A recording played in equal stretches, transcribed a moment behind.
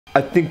I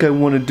think I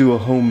want to do a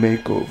home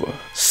makeover.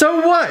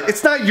 So what?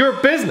 It's not your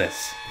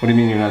business. What do you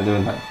mean you're not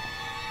doing that?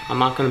 I'm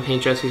not gonna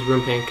paint Jesse's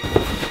room pink. Yo,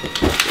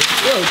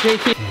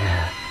 JT.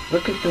 Yeah,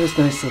 look at those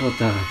nice little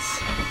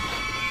dots.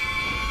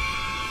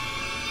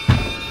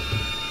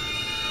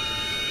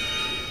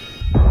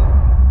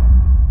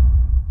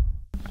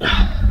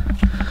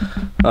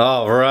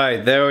 All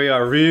right, there we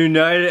are,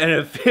 reunited, and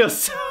it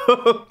feels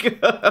so good.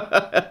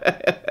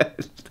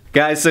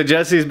 Guys, so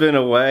Jesse's been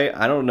away.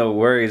 I don't know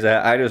where he's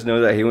at. I just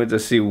know that he went to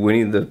see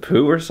Winnie the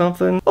Pooh or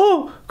something.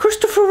 Oh,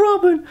 Christopher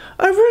Robin,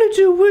 I really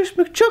do wish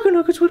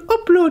McJuggerNuggets would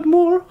upload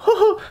more.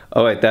 Oh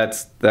wait,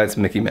 that's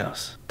Mickey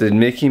Mouse. Did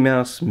Mickey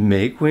Mouse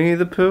make Winnie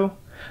the Pooh?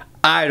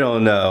 I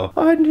don't know.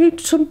 I need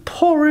some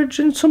porridge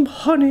and some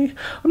honey.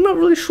 I'm not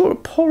really sure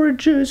what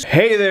porridge is.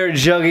 Hey there,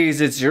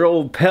 Juggies. It's your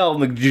old pal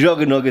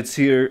McJuggerNuggets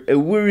here,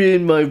 and we're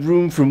in my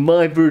room for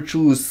my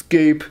virtual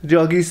escape.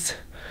 Juggies,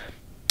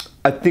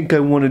 I think I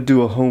want to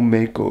do a home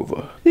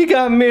makeover. You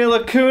got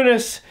Mila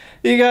Kunis.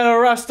 You got a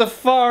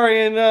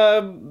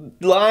Rastafarian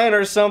lion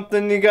or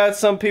something. You got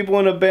some people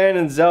in a band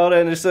in Zelda,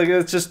 and it's like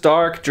it's just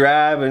dark,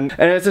 drab, and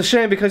it's a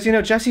shame because, you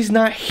know, Jesse's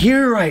not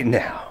here right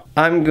now.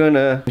 I'm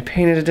gonna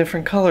paint it a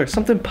different color.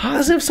 Something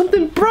positive,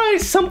 something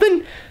bright,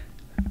 something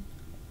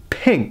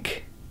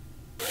pink.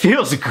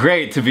 Feels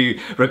great to be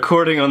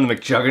recording on the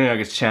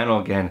McJuggerNuggets channel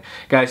again.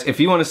 Guys,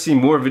 if you want to see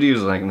more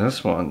videos like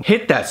this one,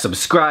 hit that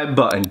subscribe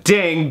button.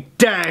 Ding,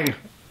 dang,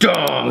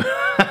 dong.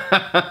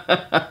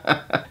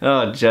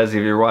 Oh, Jesse,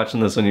 if you're watching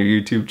this on your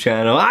YouTube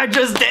channel, I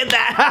just did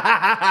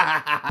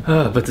that.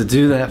 But to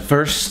do that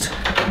first,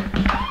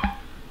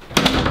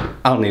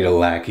 I'll need a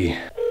lackey.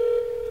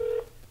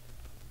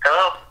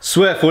 Hello?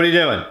 Swift, what are you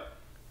doing?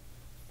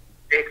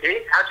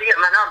 JT, how'd you get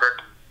my number?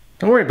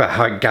 Don't worry about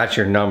how I got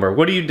your number.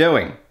 What are you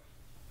doing?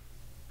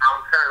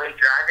 I'm currently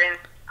driving.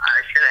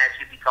 I shouldn't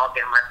actually be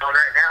talking on my phone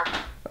right now.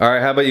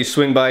 Alright, how about you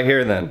swing by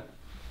here then?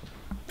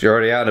 If you're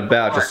already out and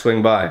about, just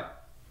swing by.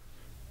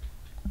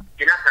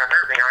 You're not gonna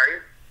hurt me, are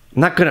you?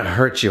 I'm not gonna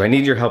hurt you. I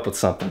need your help with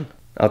something.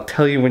 I'll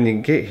tell you when you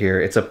get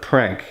here. It's a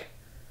prank.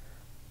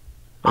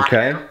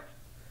 Okay?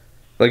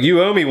 Like,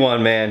 you owe me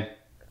one, man.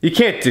 You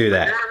can't do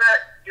that.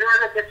 You're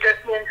gonna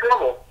get me in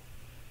trouble.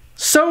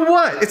 So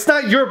what? It's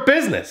not your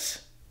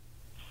business.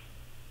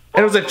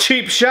 It was a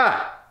cheap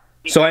shot.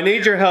 So I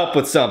need your help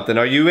with something.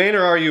 Are you in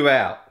or are you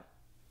out?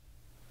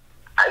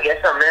 I guess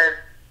I'm in.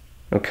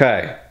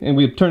 Okay. And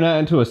we turn that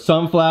into a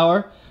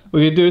sunflower.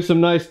 We could do some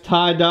nice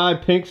tie-dye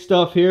pink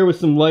stuff here with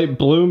some light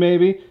blue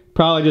maybe.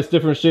 Probably just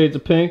different shades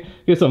of pink.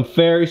 Get some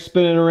fairies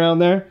spinning around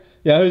there.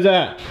 Yeah, who's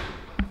that?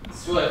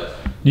 Swift.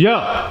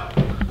 Yeah.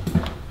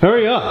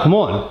 Hurry up, come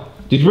on.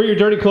 Did you bring your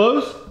dirty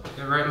clothes?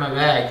 They're right in my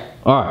bag.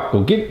 Alright,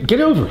 well get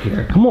over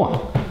here. Come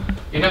on.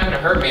 You're not gonna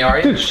hurt me, are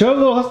you? Dude, show a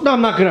little. No,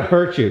 I'm not gonna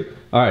hurt you.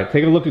 Alright,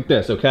 take a look at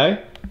this,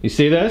 okay? You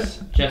see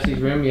this? Jesse's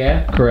room,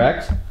 yeah.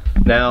 Correct.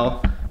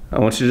 Now, I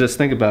want you to just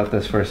think about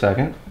this for a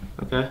second.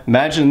 Okay.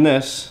 Imagine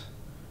this,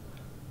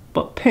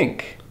 but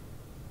pink.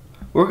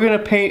 We're gonna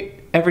paint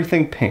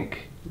everything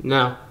pink.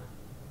 No.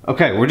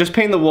 Okay, we're just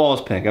painting the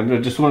walls pink. I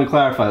just want to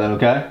clarify that,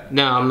 okay?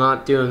 No, I'm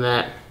not doing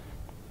that.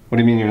 What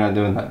do you mean you're not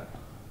doing that?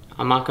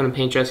 I'm not gonna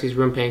paint Jesse's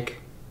room pink.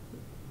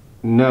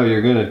 No,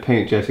 you're gonna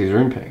paint Jesse's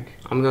room pink.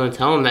 I'm gonna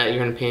tell him that you're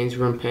gonna paint his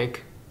room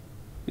pink.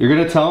 You're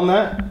gonna tell him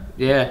that?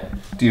 Yeah.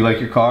 Do you like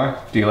your car?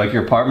 Do you like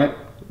your apartment?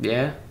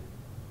 Yeah.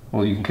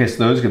 Well, you can kiss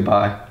those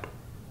goodbye.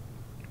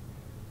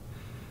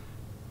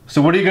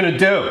 So what are you gonna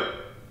do?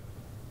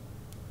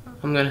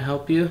 I'm gonna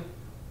help you.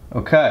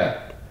 Okay.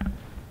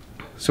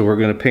 So we're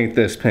gonna paint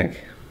this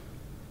pink.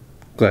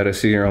 Glad to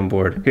see you're on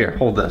board. Here,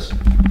 hold this.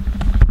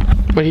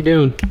 What are you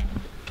doing?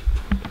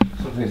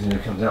 Something's gonna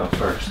come down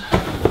first.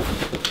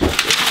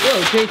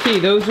 Yo, JT,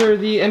 those are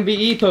the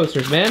MBE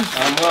posters, man.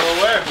 I'm well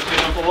aware, but they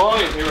don't belong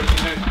in here with the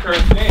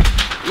current paint.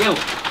 Yo.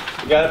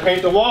 You gotta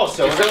paint the wall,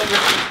 so Don't rip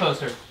this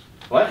poster.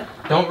 What?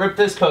 Don't rip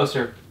this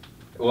poster.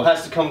 Well, it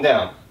has to come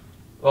down.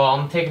 Well,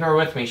 I'm taking her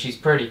with me. She's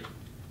pretty.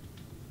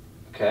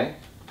 Okay.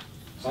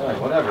 Alright,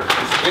 whatever.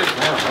 Just get it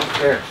down. I don't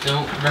care.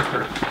 Don't rip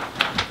her.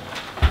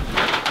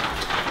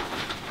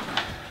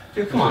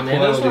 Dude, Come on, man.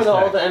 Those were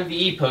all the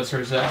MVE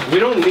posters, though. We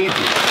don't need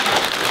these.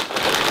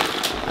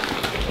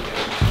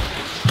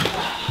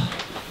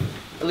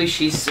 At least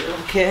she's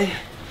okay.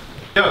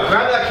 Yo,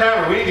 grab that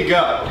camera. We need to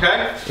go,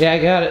 okay? Yeah, I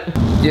got it.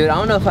 Dude, I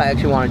don't know if I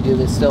actually want to do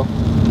this still.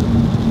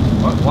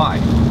 What? Why?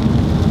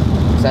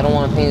 Because I don't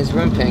want to paint his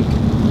room pink.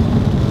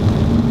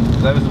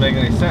 That doesn't make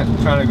any sense.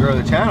 We're trying to grow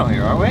the channel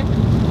here, aren't we?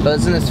 But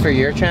isn't this for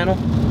your channel?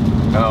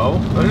 No.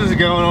 This is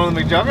going on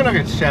the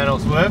McJuggerNuggets channel,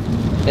 Swift.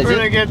 We're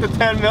gonna get to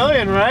 10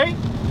 million, right?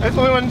 That's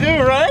what we want to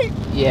do, right?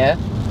 Yeah.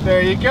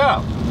 There you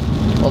go.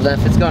 Well, then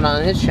if it's going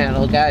on his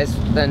channel, guys,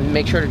 then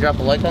make sure to drop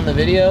a like on the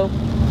video,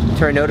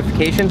 turn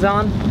notifications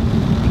on,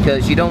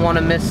 because you don't want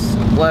to miss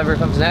whatever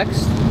comes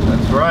next.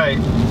 That's right.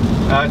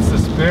 That's the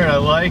spirit. I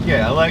like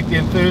it. I like the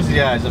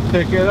enthusiasm.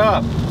 Pick it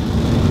up.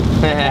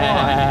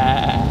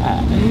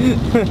 There you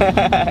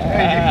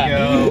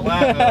go.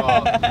 Laugh it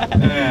off.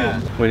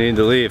 Yeah. We need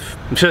to leave.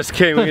 I'm just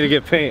kidding. We need to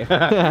get paint.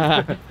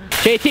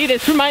 JT,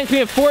 this reminds me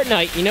of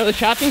Fortnite. You know the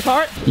shopping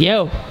cart?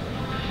 Yo,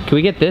 can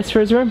we get this for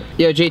his room?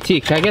 Yo,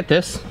 JT, can I get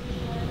this?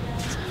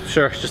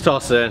 Sure, just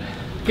toss it in.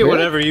 Get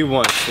whatever you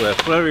want,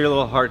 Swift. Whatever your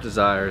little heart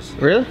desires.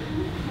 Really?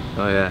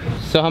 Oh yeah.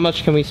 So how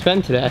much can we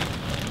spend today?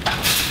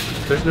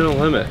 There's no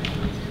limit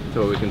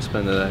to what we can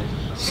spend today.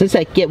 Since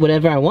I get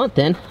whatever I want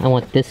then, I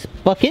want this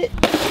bucket.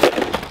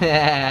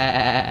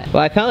 Well,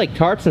 I found like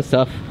tarps and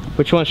stuff.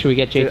 Which one should we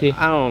get, JT? Dude,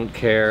 I don't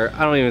care.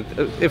 I don't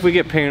even, if we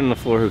get paint on the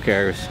floor, who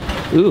cares?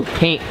 Ooh,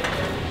 paint.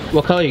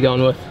 What color are you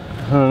going with?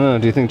 I don't know,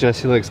 do you think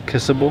Jesse likes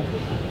kissable?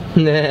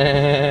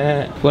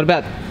 What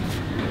about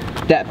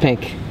that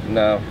pink?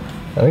 No.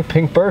 I think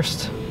pink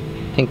burst.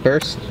 Pink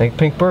burst? I think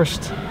pink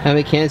burst. How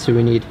many cans do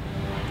we need?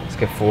 Let's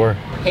get 4.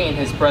 Paint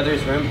his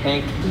brother's room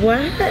pink.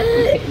 What?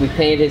 We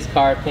painted his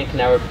car pink,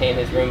 now we're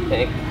painting his room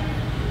pink.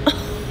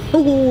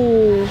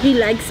 Oh, he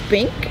likes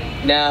pink?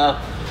 No.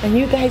 And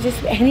you guys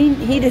just, and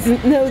he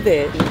doesn't know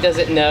this. He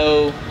doesn't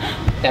know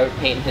that we're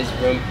painting his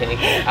room pink.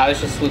 I was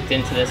just looped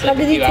into this like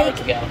a few hours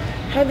ago.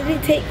 How did he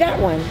take that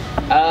one?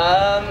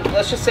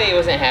 Let's just say he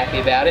wasn't happy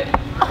about it.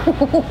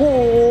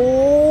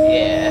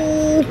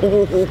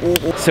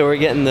 Yeah. So we're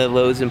getting the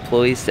Lowe's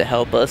employees to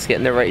help us get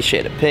in the right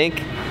shade of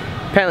pink.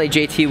 Apparently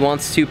JT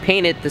wants to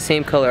paint it the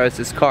same color as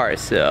his car,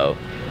 so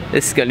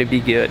this is gonna be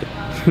good.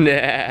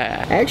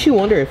 I actually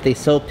wonder if they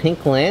sell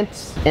pink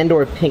lamps and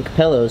or pink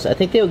pillows. I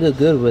think they would go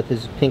good with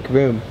his pink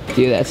room.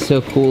 Dude, that's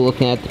so cool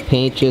looking at the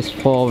paint just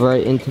fall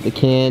right into the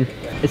can.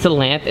 It's a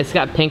lamp, it's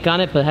got pink on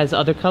it, but it has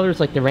other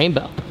colors like the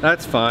rainbow.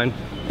 That's fine.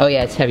 Oh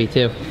yeah, it's heavy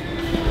too.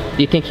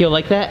 Do you think he'll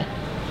like that?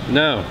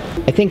 No.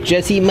 I think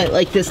Jesse might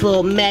like this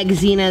little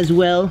magazine as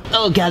well.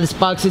 Oh god, this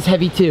box is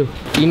heavy too.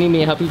 Do you need me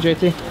to help you,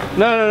 JT?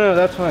 No,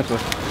 that's fine.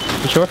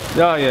 You sure?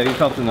 Oh yeah, you've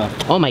helped enough.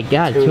 Oh my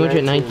god,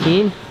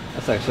 219?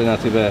 That's actually not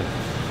too bad.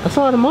 That's a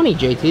lot of money,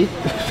 JT.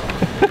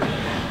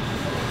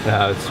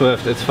 No, it's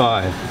Swift, it's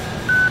fine.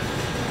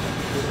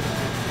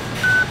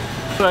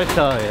 What did I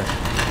tell you?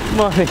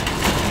 Money,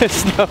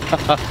 it's no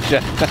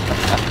object.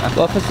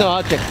 Well, if it's no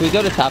object, can we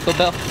go to Taco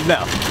Bell?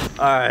 No.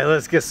 Alright,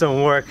 let's get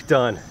some work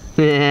done.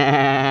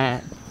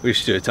 We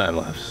should do a time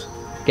lapse.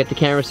 Get the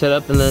camera set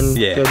up and then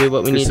go do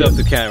what we need to do. Set up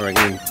the camera.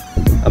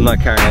 I'm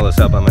not carrying all this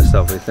out by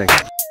myself, what do you think?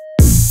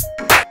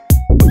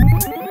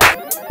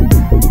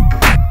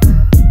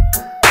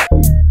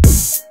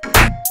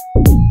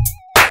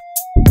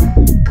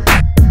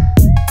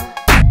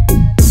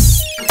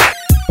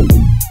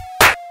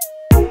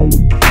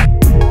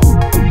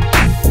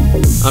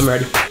 I'm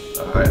ready.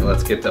 Alright,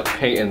 let's get the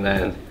painting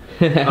then.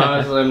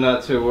 Honestly, I'm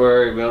not too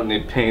worried. We don't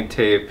need paint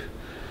tape.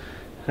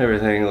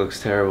 Everything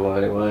looks terrible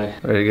anyway.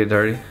 Ready to get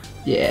dirty?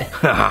 Yeah.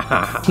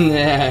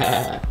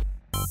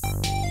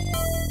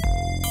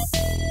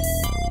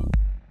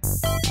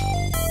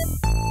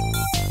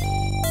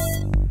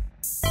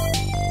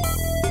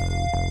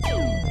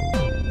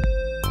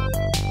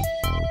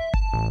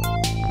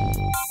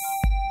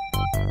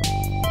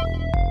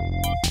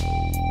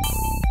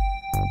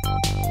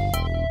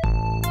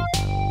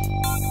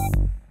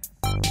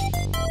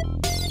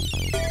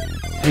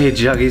 Hey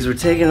Juggies, we're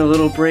taking a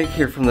little break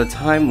here from the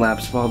time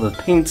lapse while the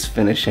paint's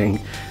finishing.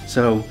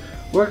 So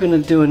we're gonna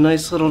do a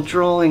nice little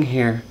drawing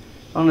here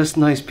on this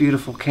nice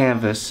beautiful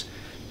canvas.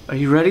 Are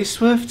you ready,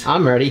 Swift?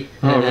 I'm ready.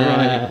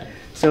 Alright.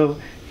 So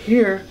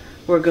here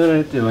we're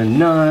gonna do a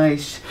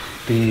nice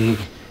big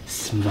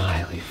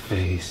smiley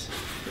face.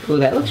 Oh,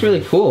 that looks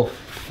really cool.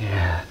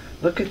 Yeah,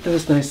 look at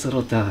those nice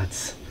little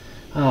dots.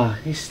 Oh,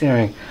 he's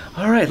staring.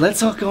 Alright,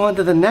 let's all go on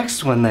to the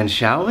next one then,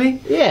 shall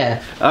we?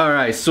 Yeah.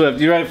 Alright, Swift,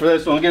 you ready for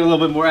this one? We'll get a little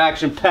bit more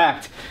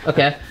action-packed.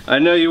 Okay. I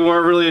know you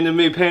weren't really into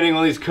me painting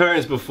all these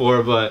curtains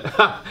before, but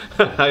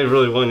I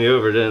really won you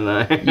over, didn't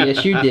I?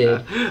 Yes, you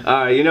did.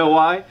 Alright, you know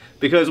why?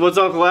 Because what's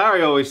Uncle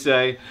Larry always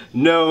say?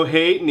 No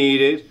hate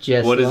needed.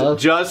 Just what love.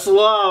 Is it? Just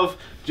love.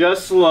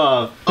 Just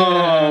love.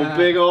 Oh,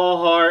 big ol'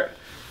 heart.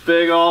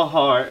 Big ol'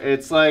 heart.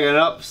 It's like an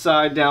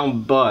upside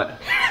down butt.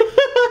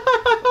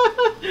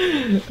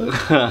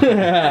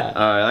 Alright,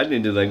 I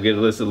need to like get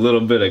this a little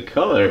bit of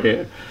color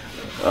here.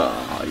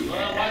 Oh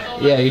yeah.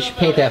 Yeah, you should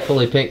paint that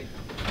fully pink.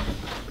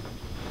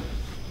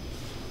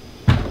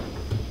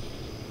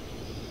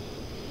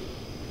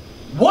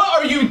 What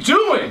are you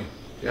doing?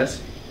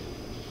 Yes?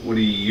 What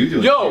are you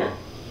doing Yo! here?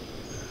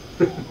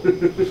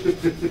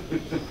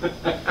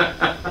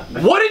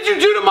 What did you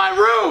do to my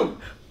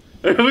room?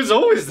 It was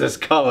always this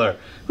color.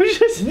 We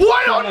just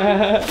What on?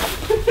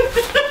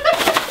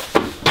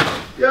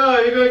 Yo,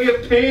 you're gonna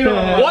get paint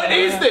on. What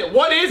is this?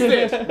 What is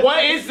this?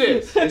 What is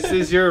this? This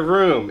is your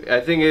room. I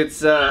think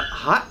it's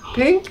hot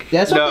pink.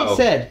 That's what they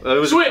said. It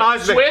was Swift,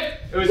 cosmic. Swift,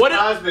 It was what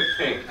cosmic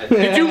pink. I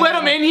think. Did you let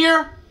him in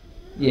here?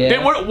 Yeah.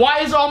 Then why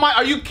is all my?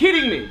 Are you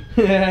kidding me?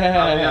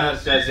 I'll be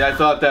honest, Jesse, I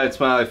thought that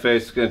smiley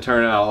face was gonna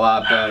turn out a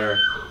lot better.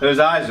 Those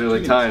eyes are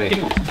really tiny.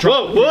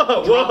 Whoa,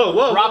 whoa, whoa,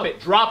 whoa! Drop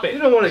it! Drop it! You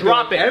don't want to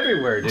drop go it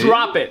everywhere, dude.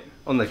 Drop it!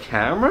 On the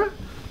camera?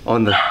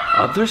 On the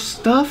other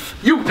stuff?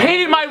 You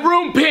painted my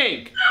room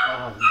pink.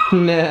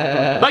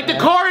 Nah. Like the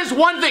car is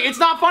one thing. It's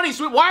not funny.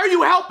 Sweet. Why are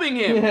you helping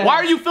him? Why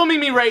are you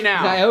filming me right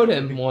now? I owed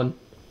him one.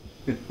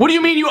 What do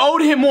you mean you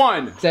owed him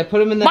one? I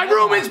put him in the My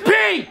room is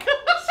pink!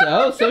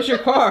 so's your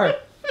car.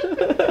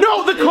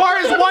 No, the car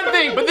is one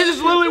thing, but this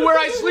is literally where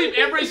I sleep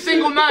every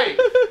single night.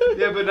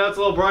 Yeah, but now it's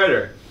a little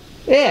brighter.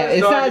 Yeah,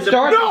 it's not as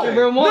dark as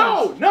your room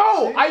was.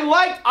 No,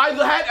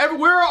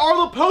 where are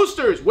all the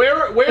posters?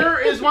 Where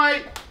is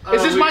my,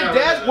 is this my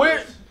desk?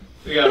 Where?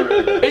 We got rid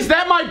of it. Is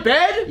that my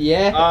bed?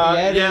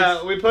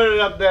 Yeah, we put it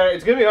up there.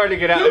 It's gonna be hard to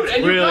get out. Dude, It's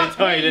and really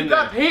tight in you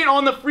there. got paint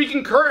on the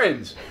freaking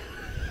curtains.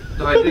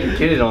 No, I didn't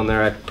get it on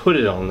there. I put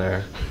it on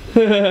there.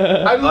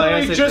 I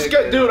literally just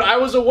got, dude. I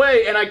was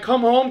away and I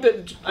come home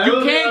to.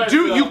 You can't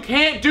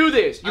do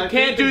this. You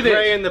can't do this. The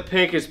gray and the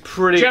pink is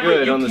pretty Jeffrey,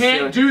 good on the ceiling.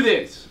 you can't do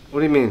this. What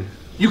do you mean?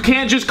 You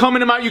can't just come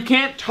into my. You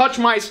can't touch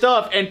my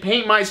stuff and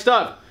paint my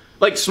stuff.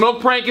 Like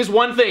smoke prank is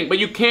one thing, but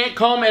you can't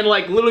come and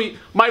like literally.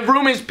 My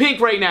room is pink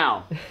right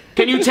now.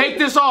 Can you take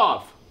this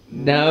off?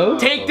 No.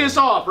 Take this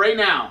off right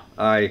now.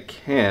 I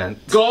can't.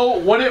 Go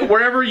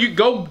wherever you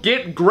go.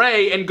 Get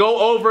gray and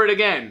go over it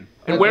again.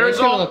 And Look, where it's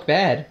is gonna all? look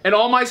bad. And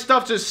all my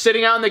stuff just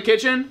sitting out in the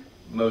kitchen.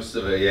 Most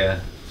of it, yeah.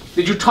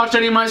 Did you touch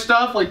any of my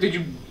stuff? Like, did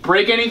you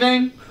break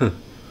anything?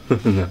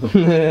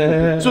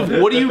 No.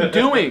 So what are you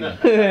doing?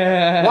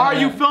 Why are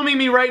you filming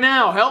me right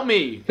now? Help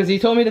me. Because he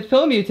told me to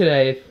film you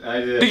today. I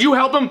did. Did you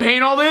help him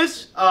paint all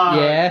this?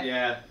 Yeah.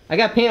 Yeah. I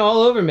got paint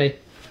all over me.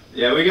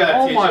 Yeah, we gotta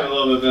Oh teach my- him a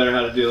little bit better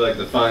how to do like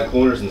the fine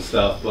corners and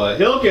stuff, but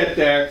he'll get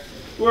there.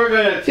 We're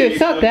gonna teach Dude,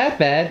 it's not him. that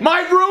bad.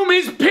 My room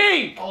is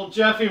pink. Old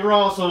Jeffy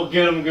Ross will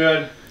get him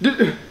good.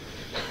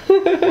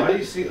 Why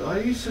are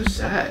you so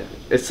sad?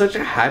 It's such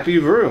a happy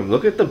room.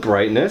 Look at the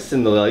brightness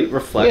and the light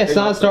reflecting. Yeah, it's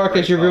not as dark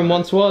as your room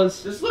once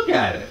was. Just look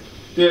at it.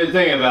 Dude,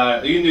 think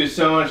about it. You can do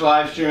so much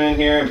live streaming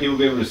here and people will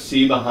be able to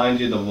see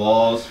behind you the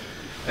walls.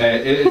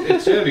 And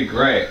it's gonna be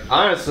great.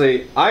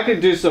 Honestly, I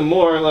could do some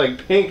more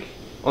like pink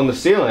on the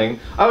ceiling.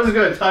 I wasn't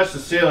gonna touch the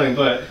ceiling,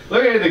 but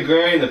look at the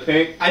gray and the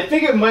pink. I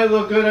think it might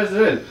look good as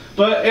it is.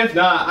 But if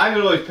not, I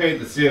could always paint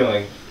the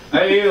ceiling.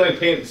 I even like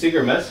paint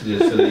secret messages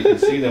so that you can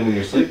see them when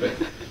you're sleeping.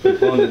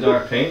 Glow in the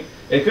dark paint.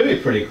 It could be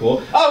pretty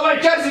cool. Oh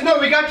wait, Jesse, no,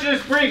 we got you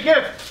this free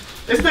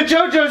gift. It's the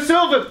JoJo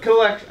Silva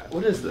collection.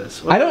 What is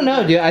this? I don't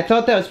know, dude. I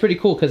thought that was pretty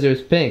cool because it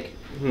was pink.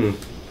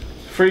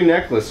 Free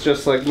necklace,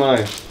 just like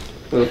mine.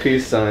 Little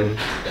peace sign.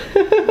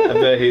 I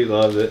bet he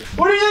loves it.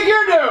 What do you think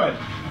you're doing?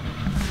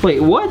 Wait,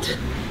 what?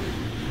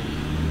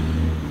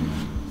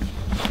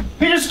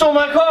 He just stole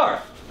my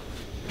car.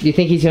 Do you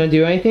think he's gonna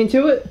do anything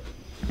to it?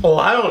 Oh,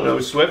 I don't know,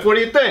 Swift. What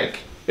do you think?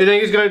 You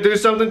think he's gonna do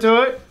something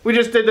to it? We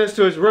just did this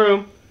to his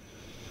room.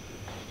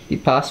 He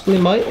possibly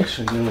might.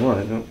 Actually, you know what?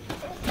 I don't.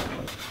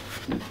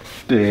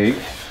 Big.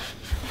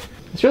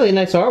 It's really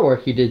nice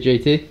artwork you did,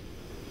 JT.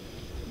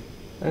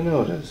 I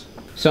know it is.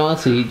 So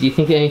honestly, do you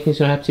think anything's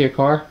gonna happen to your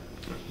car?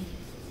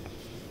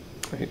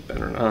 He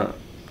better not,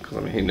 because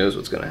I mean he knows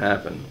what's gonna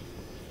happen.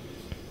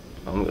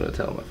 I'm gonna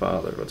tell my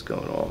father what's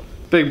going on.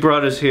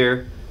 Bigbrudda's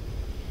here.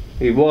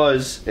 He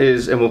was,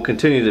 is, and will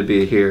continue to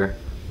be here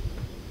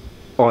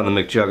on the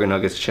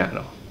McJuggerNuggets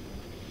channel.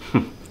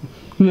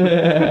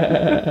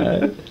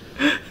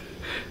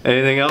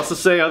 Anything else to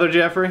say, other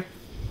Jeffrey?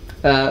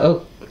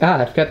 I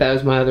forgot that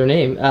was my other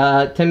name.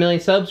 10 million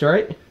subs,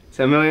 right?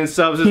 10 million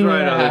subs is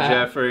right, other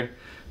Jeffrey.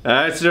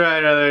 That's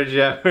right, other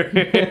Jeffrey.